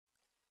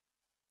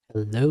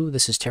Hello,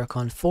 this is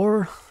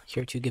Terracon4,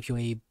 here to give you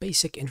a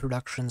basic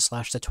introduction /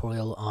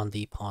 tutorial on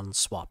the pawn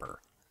swapper.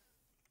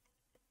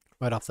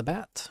 Right off the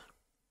bat,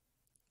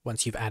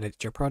 once you've added it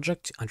to your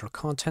project, under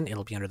content,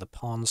 it'll be under the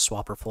pawn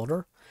swapper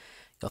folder.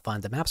 You'll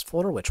find the maps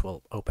folder, which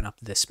will open up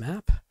this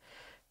map.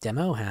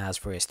 Demo has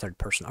various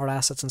third-person art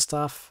assets and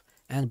stuff,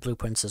 and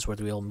blueprints is where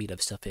the real meat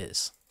of stuff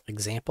is.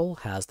 Example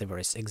has the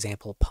various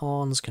example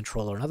pawns,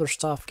 controller, and other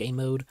stuff, game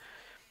mode.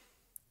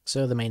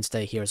 So the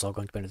mainstay here is all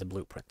going to be under the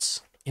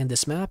blueprints. In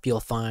this map, you'll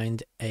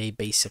find a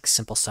basic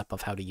simple step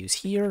of how to use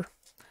here,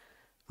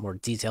 more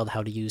detailed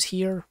how to use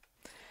here,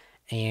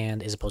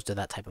 and as opposed to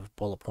that type of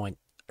bullet point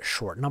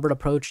short numbered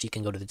approach, you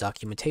can go to the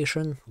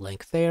documentation,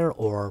 link there,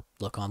 or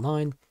look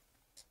online.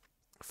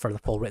 For the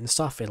full written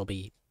stuff, it'll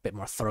be a bit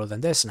more thorough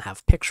than this and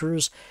have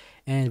pictures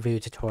and video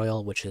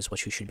tutorial, which is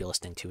what you should be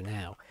listening to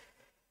now.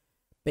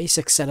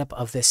 Basic setup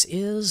of this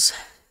is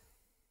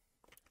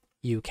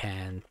you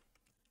can,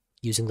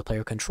 using the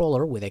player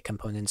controller with a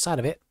component inside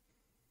of it,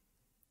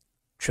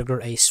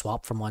 trigger a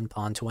swap from one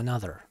pawn to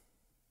another.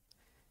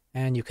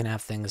 And you can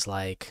have things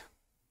like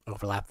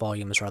overlap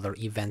volumes or other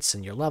events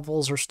in your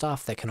levels or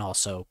stuff that can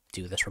also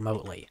do this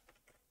remotely.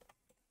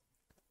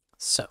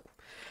 So,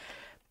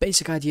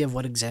 basic idea of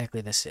what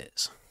exactly this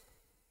is.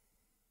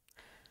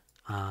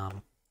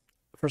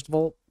 First of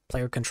all,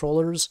 player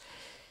controllers,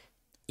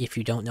 if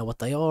you don't know what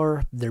they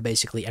are, they're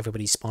basically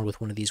everybody spawned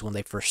with one of these when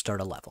they first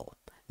start a level.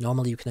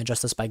 Normally you can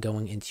adjust this by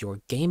going into your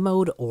game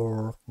mode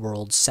or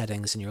world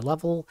settings in your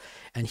level,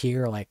 and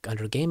here, like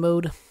under game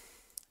mode,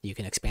 you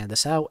can expand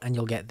this out and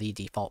you'll get the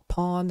default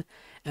pawn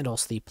and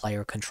also the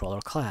player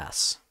controller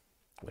class,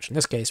 which in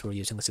this case we're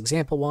using this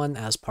example one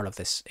as part of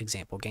this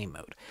example game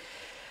mode.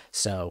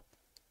 So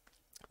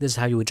this is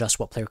how you adjust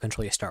what player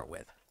control you start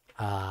with.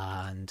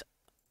 And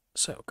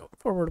so going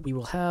forward, we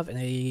will have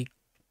a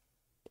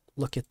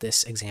look at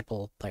this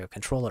example player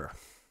controller.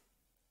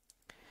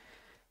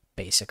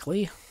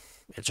 Basically,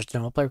 it's just a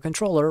normal player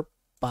controller,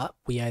 but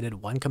we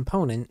added one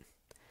component,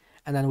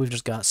 and then we've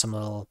just got some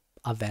little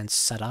events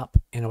set up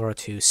in order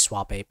to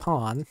swap a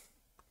pawn,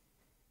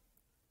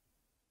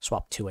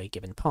 swap to a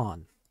given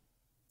pawn.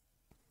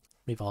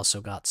 We've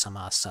also got some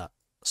stuff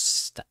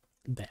set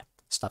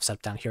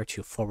up down here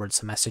to forward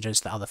some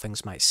messages that other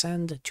things might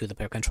send to the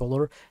player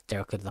controller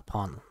directly to the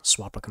pawn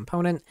swapper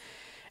component.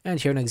 And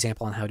here an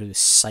example on how to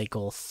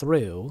cycle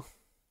through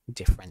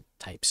different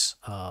types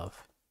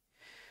of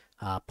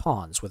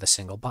pawns with a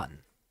single button.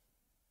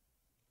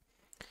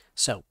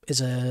 So,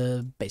 as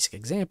a basic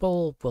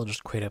example, we'll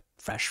just create a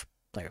fresh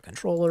player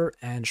controller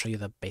and show you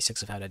the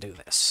basics of how to do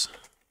this.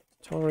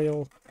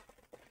 Tutorial,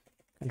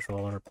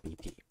 controller,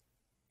 BP.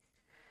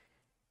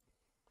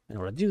 In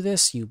order to do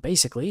this, you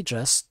basically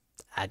just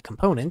add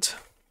component,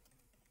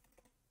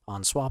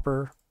 pawn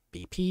swapper,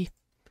 BP,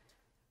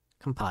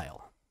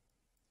 compile.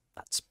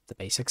 That's the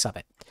basics of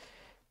it.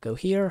 Go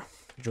here,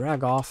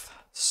 drag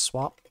off,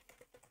 swap,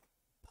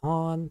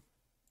 pawn,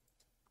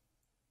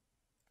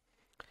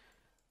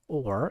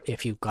 or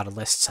if you've got a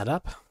list set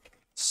up,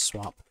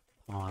 swap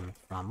pawn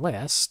from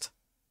list,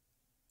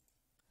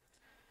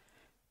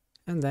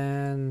 and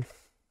then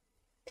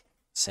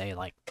say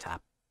like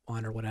tap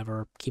 1 or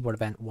whatever, keyboard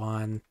event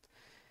 1,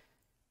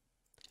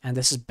 and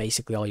this is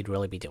basically all you'd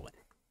really be doing.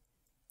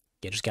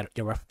 You just get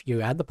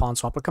you add the pawn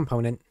swapper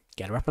component,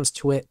 get a reference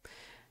to it,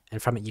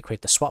 and from it you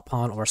create the swap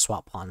pawn or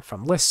swap pawn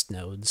from list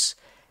nodes,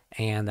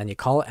 and then you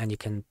call it and you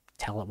can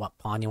tell it what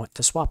pawn you want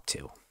to swap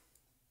to.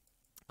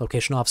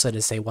 Location offset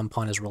is, say, one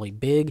pawn is really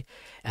big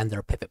and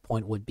their pivot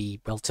point would be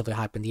relatively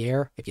high up in the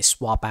air. If you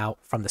swap out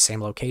from the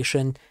same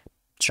location,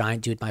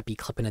 giant dude might be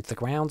clipping into the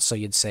ground, so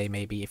you'd say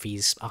maybe if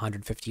he's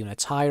 150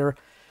 units higher,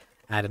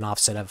 add an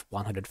offset of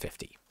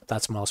 150.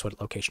 That's more or less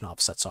what location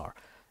offsets are.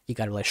 You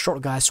got a really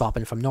short guy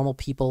swapping from normal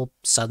people,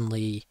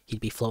 suddenly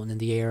he'd be floating in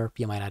the air,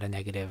 you might add a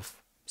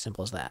negative,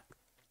 simple as that.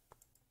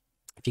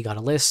 If you got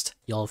a list,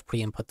 you'll have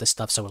pre-input this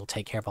stuff, so it'll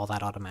take care of all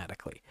that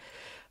automatically.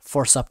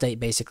 Force update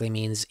basically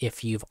means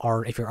if you're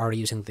already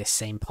using the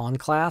same pawn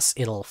class,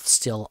 it'll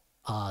still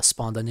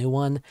spawn the new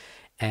one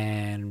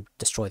and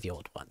destroy the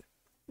old one.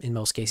 In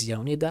most cases, you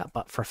don't need that,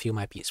 but for a few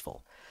might be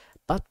useful.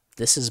 But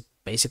this is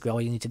basically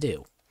all you need to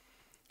do.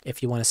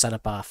 If you want to set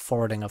up a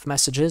forwarding of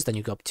messages, then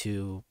you go up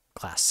to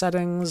class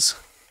settings,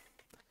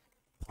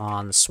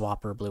 pawn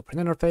swapper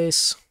blueprint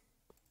interface,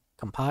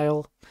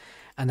 compile,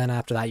 and then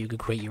after that you could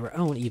create your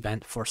own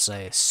event for,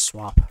 say,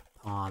 swap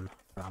pawn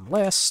from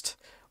list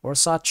or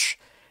such,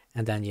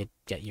 and then you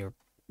get your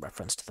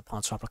reference to the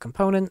pawn swapper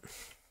component,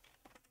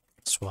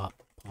 swap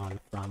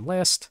pawn from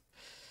list,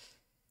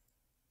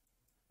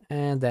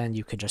 and then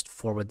you could just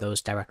forward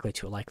those directly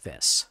to it like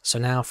this. So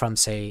now from,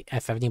 say,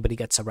 if anybody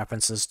gets a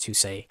references to,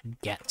 say,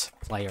 get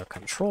player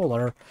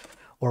controller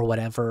or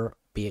whatever,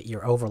 be it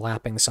you're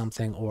overlapping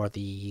something or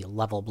the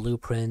level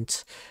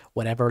blueprint,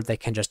 whatever, they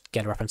can just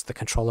get a reference to the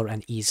controller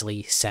and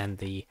easily send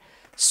the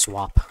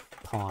swap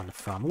pawn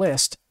from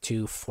list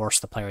to force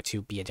the player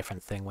to be a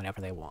different thing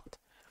whenever they want.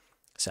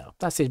 So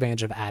that's the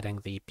advantage of adding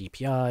the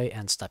BPI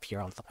and stuff here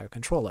on the player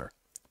controller.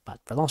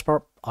 But for the most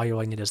part, all you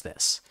really need is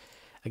this.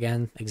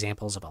 Again,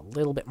 examples of a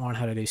little bit more on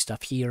how to do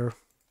stuff here,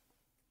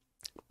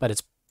 but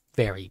it's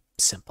very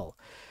simple.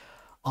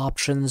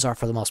 Options are,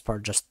 for the most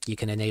part, just you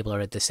can enable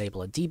or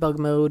disable a debug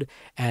mode,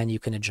 and you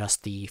can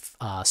adjust the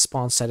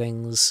spawn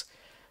settings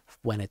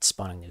when it's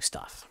spawning new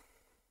stuff.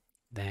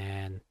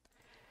 Then,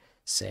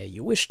 say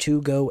you wish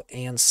to go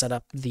and set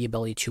up the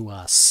ability to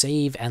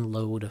save and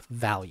load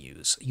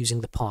values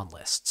using the pawn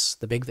lists.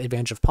 The big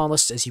advantage of pawn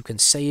lists is you can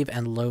save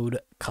and load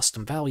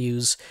custom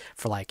values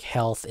for like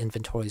health,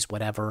 inventories,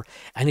 whatever.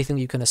 Anything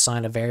you can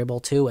assign a variable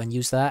to and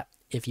use that.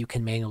 If you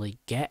can manually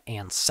get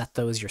and set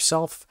those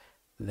yourself,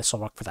 this will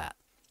work for that.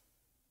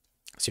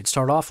 So you'd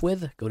start off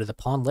with, go to the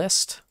pawn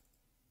list,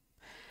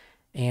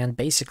 and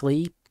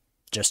basically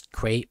just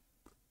create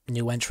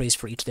new entries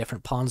for each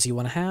different pawns you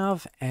want to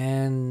have,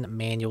 and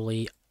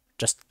manually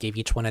just give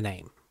each one a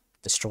name.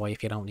 Destroy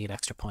if you don't need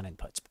extra pawn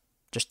inputs.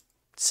 Just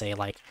say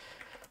like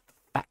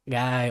fat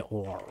guy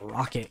or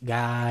rocket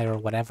guy or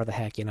whatever the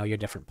heck, your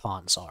different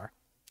pawns are.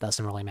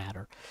 Doesn't really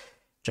matter.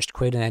 Just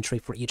create an entry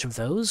for each of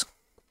those.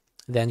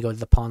 Then go to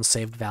the pawn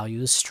saved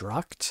values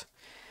struct.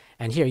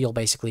 And here you'll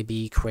basically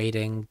be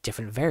creating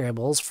different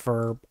variables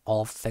for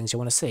all of the things you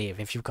want to save.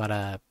 If you've got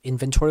a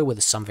inventory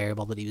with some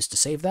variable that you use to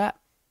save that,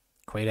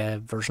 create a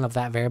version of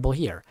that variable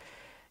here.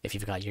 If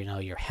you've got,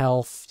 your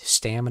health,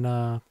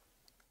 stamina,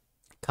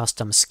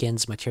 custom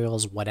skins,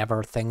 materials,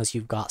 whatever things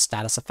you've got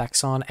status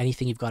effects on,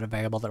 anything you've got a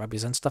variable that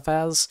represents stuff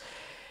as,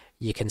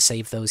 you can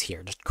save those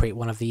here. Just create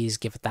one of these,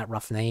 give it that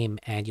rough name,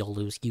 and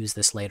you'll use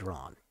this later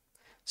on.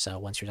 So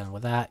once you're done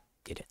with that,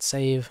 you hit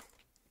save.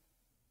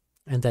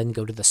 And then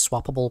go to the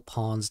swappable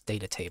pawns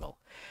data table.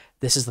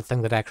 This is the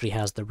thing that actually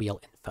has the real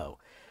info.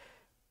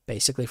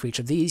 Basically, for each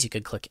of these, you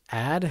could click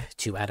add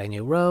to add a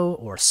new row,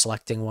 or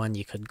selecting one,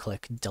 you could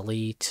click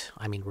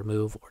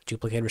remove or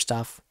duplicate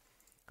stuff.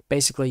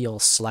 Basically, you'll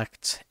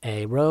select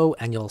a row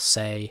and you'll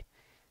say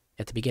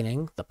at the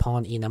beginning, the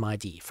pawn enum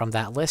ID. From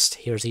that list,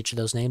 here's each of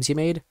those names you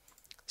made.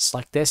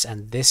 Select this,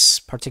 and this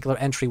particular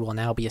entry will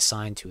now be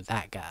assigned to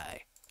that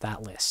guy,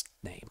 that list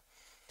name.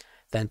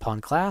 Then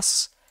pawn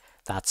class,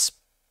 that's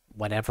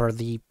whatever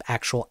the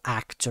actual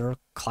actor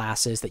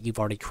class is that you've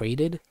already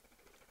created.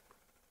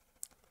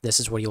 This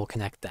is where you'll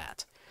connect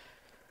that.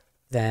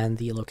 Then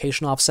the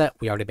location offset,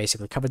 we already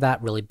basically covered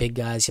that. Really big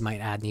guys, you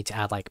might need to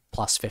add like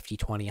plus 50,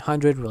 20,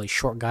 100. Really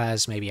short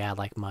guys, maybe add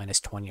like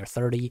minus 20 or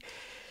 30.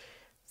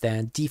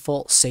 Then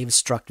default save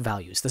struct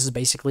values. This is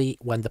basically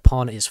when the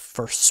pawn is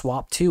first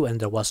swapped to and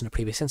there wasn't a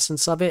previous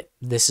instance of it.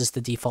 This is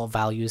the default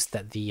values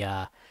that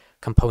the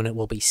component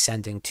will be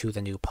sending to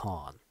the new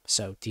pawn.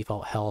 So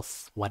default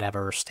health,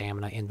 whatever,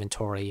 stamina,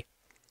 inventory,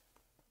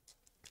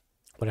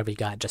 whatever you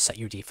got, just set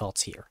your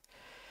defaults here.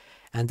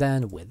 And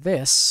then with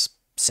this,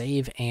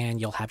 save,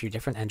 and you'll have your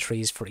different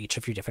entries for each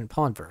of your different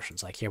pawn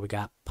versions. Like here we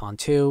got pawn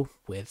 2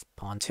 with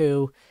pawn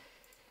 2.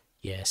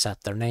 You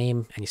set their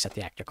name, and you set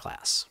the actor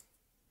class.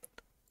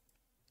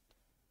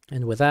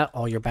 And with that,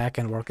 all your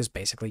backend work is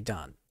basically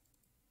done.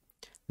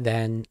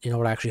 Then, in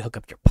order to actually hook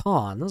up your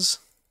pawns,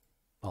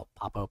 I'll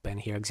pop open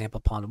here, example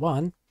pawn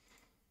 1.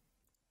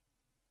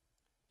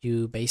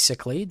 You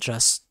basically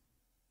just,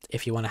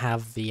 if you want to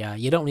have the,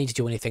 you don't need to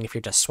do anything if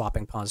you're just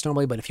swapping pawns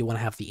normally, but if you want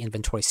to have the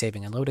inventory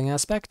saving and loading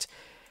aspect,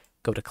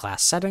 go to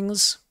class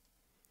settings,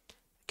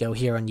 go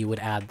here and you would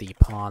add the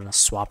pawn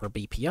swapper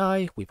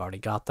BPI. We've already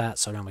got that,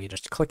 so normally you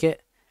just click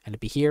it and it'd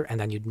be here, and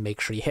then you'd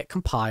make sure you hit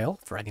compile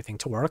for anything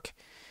to work.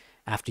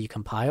 After you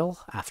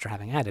compile, after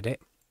having added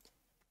it,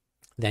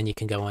 then you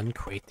can go and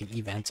create the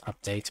event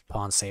update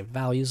pawn saved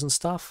values and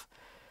stuff.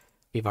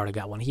 We've already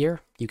got one here.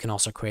 You can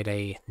also create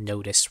a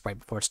notice right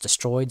before it's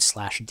destroyed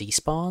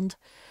 /despawned.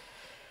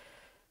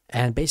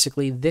 And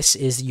basically, this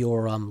is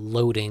your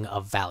loading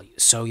of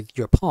values. So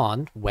your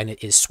pawn, when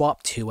it is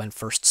swapped to and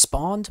first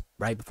spawned,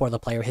 right before the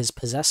player has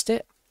possessed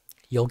it,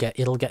 it'll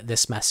get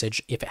this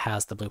message if it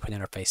has the blueprint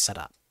interface set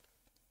up.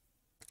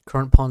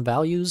 Current pawn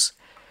values,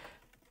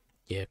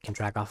 you can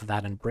drag off of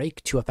that and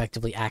break to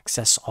effectively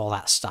access all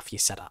that stuff you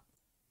set up.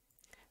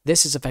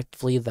 This is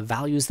effectively the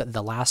values that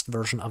the last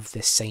version of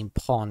this same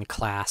pawn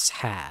class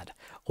had,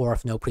 or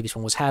if no previous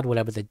one was had,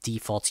 whatever the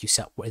defaults you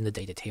set in the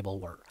data table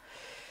were.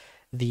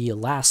 The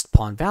last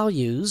pawn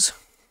values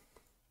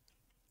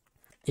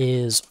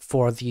is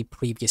for the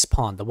previous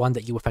pawn, the one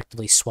that you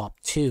effectively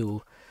swapped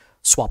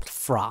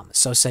from.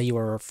 So say you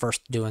were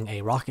first doing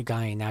a rocket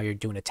guy and now you're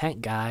doing a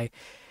tank guy,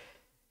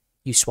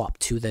 you swap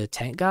to the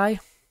tank guy.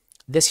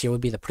 This here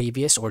would be the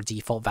previous or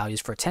default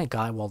values for a tank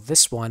guy, while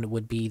this one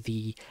would be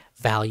the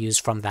values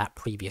from that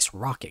previous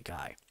rocket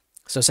guy.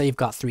 So say you've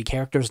got 3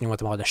 characters and you want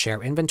them all to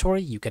share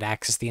inventory, you could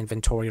access the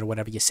inventory or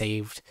whatever you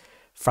saved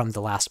from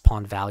the last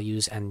pawn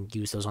values and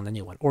use those on the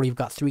new one. Or you've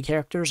got 3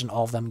 characters and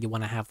all of them you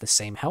want to have the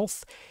same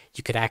health,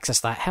 you could access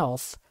that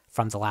health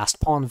from the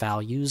last pawn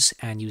values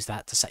and use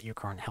that to set your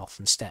current health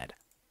instead.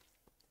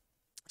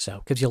 So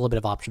it gives you a little bit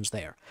of options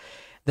there.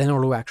 Then in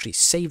order to actually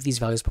save these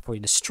values before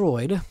you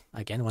destroyed,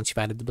 again, once you've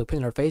added the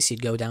blueprint interface,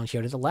 you'd go down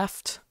here to the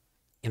left,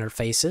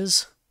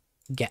 interfaces,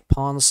 get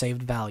pawn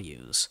saved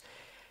values.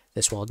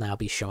 This will now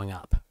be showing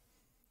up.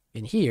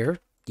 In here,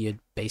 you'd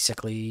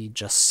basically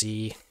just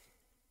see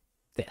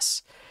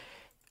this.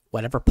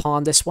 Whatever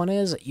pawn this one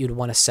is, you'd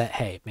want to set,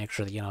 hey, make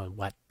sure that you know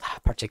what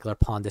particular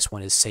pawn this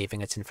one is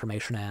saving its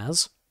information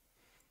as.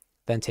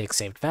 Then take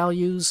saved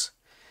values,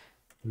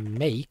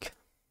 make,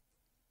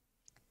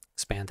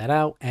 expand that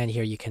out, and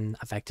here you can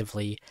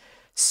effectively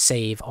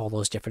save all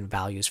those different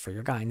values for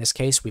your guy. In this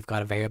case, we've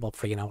got a variable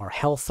for, you know, our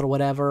health or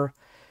whatever,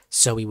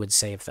 so we would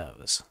save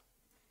those.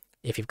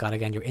 If you've got,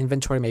 again, your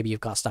inventory, maybe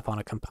you've got stuff on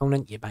a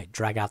component, you might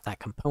drag out that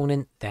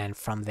component, then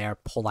from there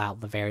pull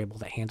out the variable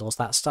that handles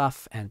that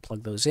stuff and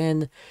plug those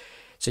in.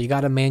 So you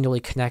got to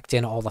manually connect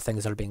in all the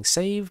things that are being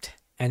saved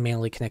and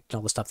manually connect in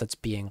all the stuff that's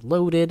being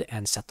loaded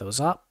and set those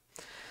up.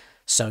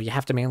 So you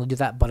have to manually do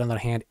that, but on the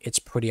other hand, it's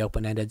pretty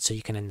open-ended, so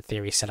you can, in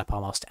theory, set up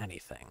almost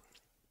anything.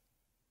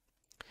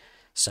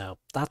 So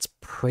that's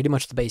pretty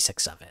much the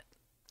basics of it.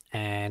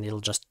 And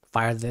it'll just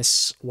fire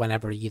this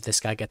whenever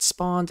this guy gets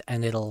spawned,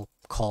 and it'll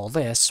call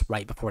this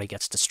right before he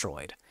gets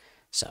destroyed.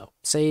 So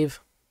save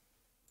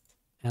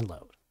and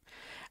load.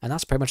 And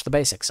that's pretty much the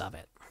basics of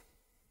it.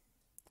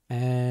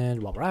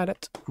 And while we're at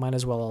it, might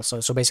as well also,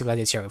 so basically the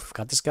idea is here, we've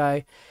got this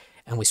guy,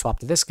 and we swap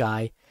to this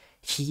guy.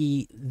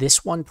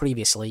 This one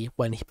previously,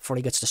 before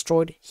he gets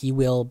destroyed, he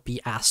will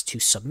be asked to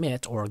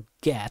submit or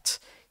get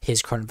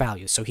his current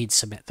values. So he'd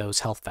submit those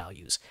health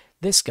values.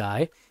 This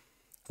guy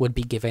would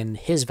be given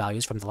his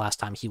values from the last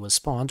time he was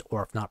spawned,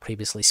 or if not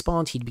previously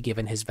spawned, he'd be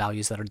given his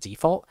values that are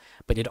default,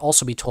 but he'd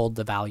also be told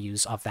the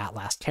values of that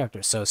last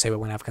character. So say we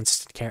want to have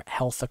consistent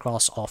health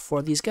across all 4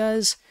 of these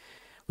guys,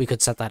 we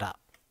could set that up.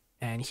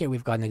 And here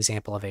we've got an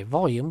example of a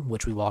volume,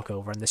 which we walk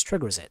over, and this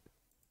triggers it.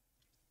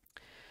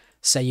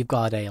 Say you've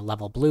got a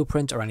level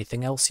blueprint or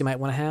anything else you might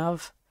want to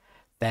have,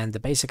 then the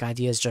basic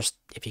idea is just,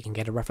 if you can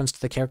get a reference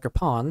to the character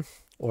pawn,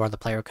 or the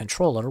player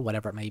controller,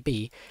 whatever it may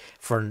be,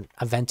 for an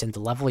event in the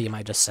level, you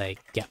might just say,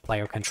 get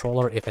player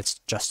controller if it's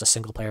just a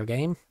single player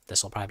game.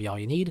 This will probably be all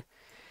you need.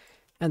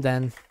 And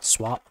then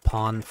swap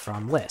pawn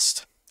from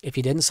list. If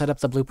you didn't set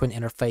up the blueprint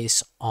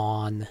interface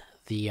on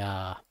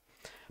the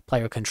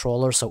player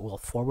controller so it will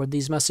forward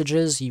these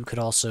messages, you could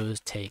also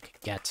take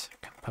get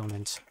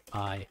component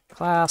by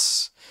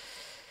class,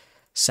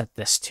 set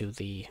this to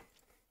the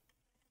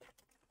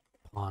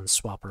pawn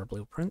swapper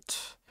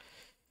blueprint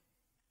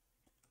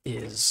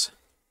is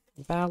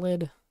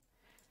valid,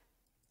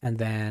 and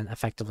then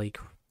effectively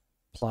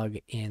plug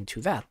into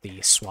that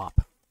the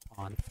swap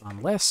pawn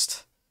from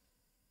list.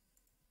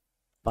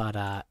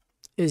 But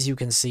as you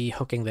can see,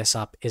 hooking this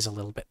up is a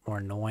little bit more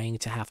annoying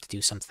to have to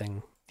do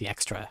something, the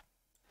extra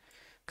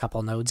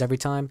couple nodes every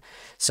time.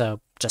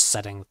 So just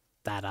setting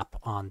that up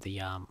on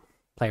the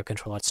player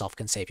controller itself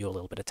can save you a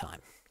little bit of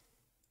time.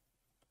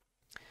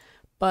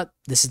 But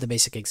this is the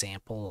basic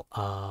example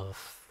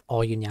of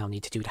all you now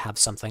need to do to have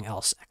something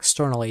else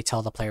externally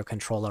tell the player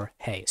controller,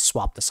 hey,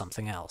 swap to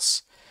something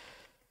else.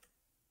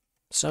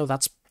 So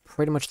that's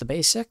pretty much the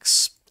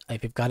basics.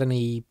 If you've got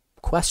any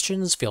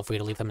questions, feel free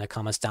to leave them in the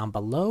comments down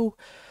below.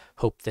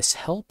 Hope this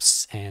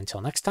helps, and until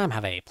next time,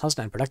 have a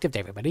pleasant and productive day,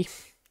 everybody.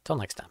 Till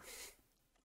next time.